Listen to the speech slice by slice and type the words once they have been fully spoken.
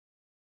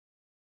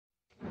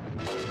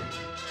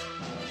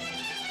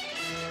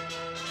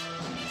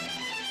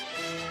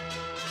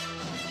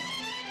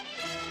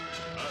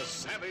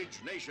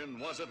Each nation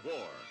was at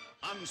war.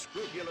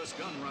 Unscrupulous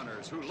gun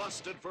runners who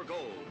lusted for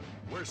gold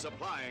were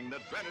supplying the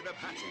dreaded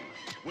Apache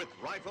with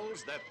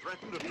rifles that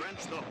threatened to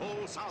drench the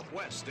whole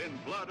Southwest in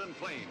blood and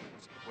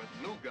flames. With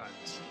new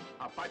guns,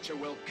 Apache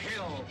will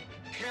kill,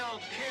 kill,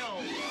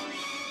 kill.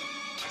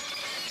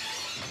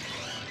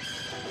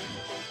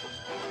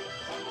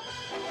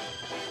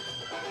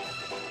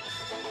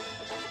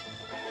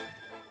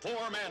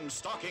 4 men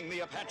stalking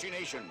the Apache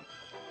Nation.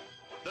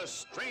 The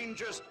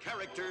strangest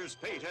characters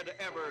fate had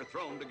ever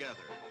thrown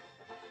together.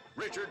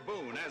 Richard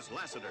Boone as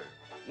Lassiter,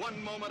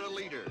 one moment a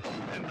leader,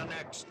 and the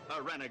next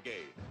a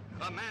renegade.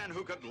 A man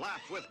who could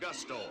laugh with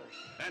gusto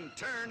and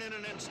turn in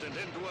an instant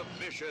into a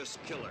vicious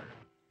killer.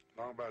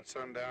 Long about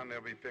sundown,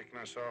 they'll be picking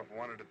us off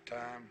one at a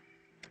time,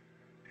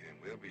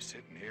 and we'll be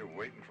sitting here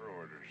waiting for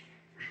orders.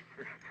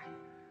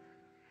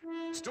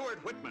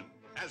 Stuart Whitman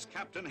as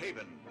Captain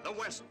Haven, the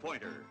West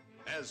Pointer,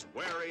 as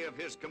wary of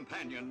his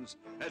companions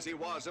as he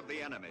was of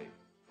the enemy.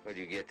 Where'd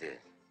you get this?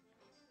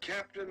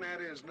 Captain,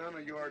 that is none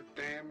of your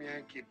damn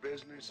Yankee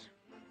business.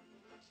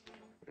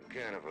 What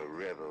kind of a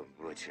rebel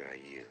butcher are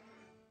you?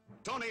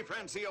 Tony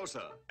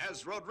Franciosa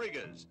as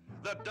Rodriguez,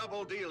 the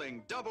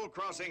double-dealing,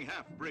 double-crossing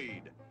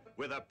half-breed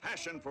with a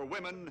passion for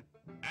women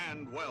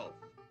and wealth.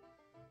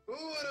 Who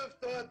would have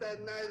thought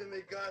that night in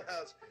the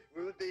guardhouse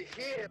we would be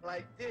here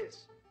like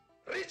this?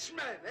 Rich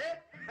man,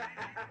 eh?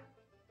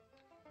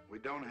 We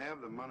don't have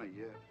the money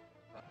yet.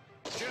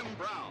 Jim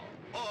Brown,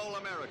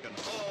 all-American,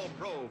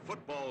 all-pro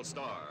football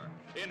star,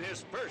 in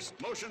his first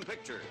motion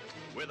picture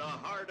with a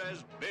heart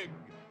as big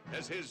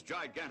as his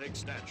gigantic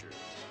stature.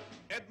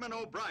 Edmund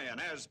O'Brien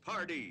as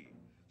Pardee,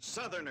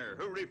 Southerner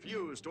who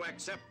refused to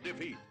accept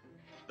defeat,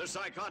 the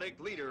psychotic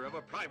leader of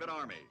a private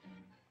army.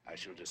 I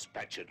shall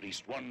dispatch at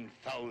least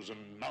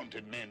 1,000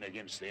 mounted men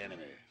against the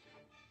enemy,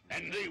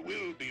 and they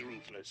will be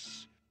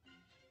ruthless.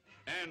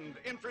 And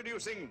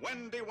introducing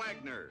Wendy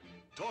Wagner,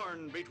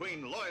 torn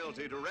between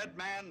loyalty to red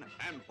man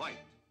and white.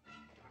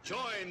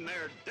 Join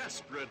their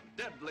desperate,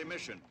 deadly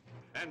mission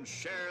and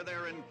share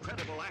their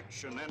incredible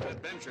action and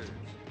adventures.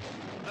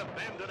 The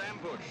Bandit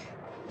Ambush.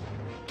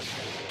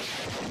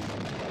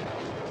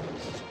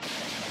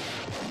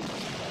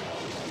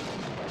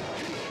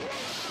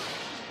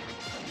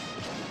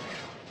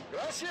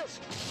 Gracias.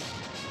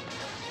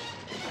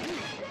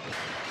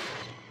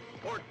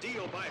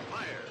 Ordeal by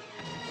fire.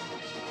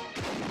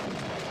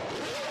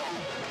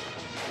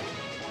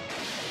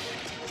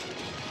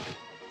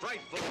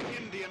 Frightful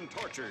Indian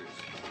tortures.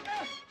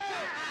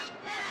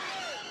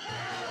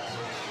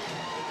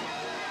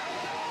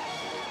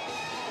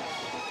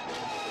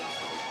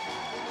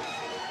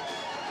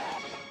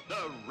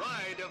 The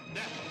Ride of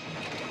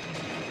Death.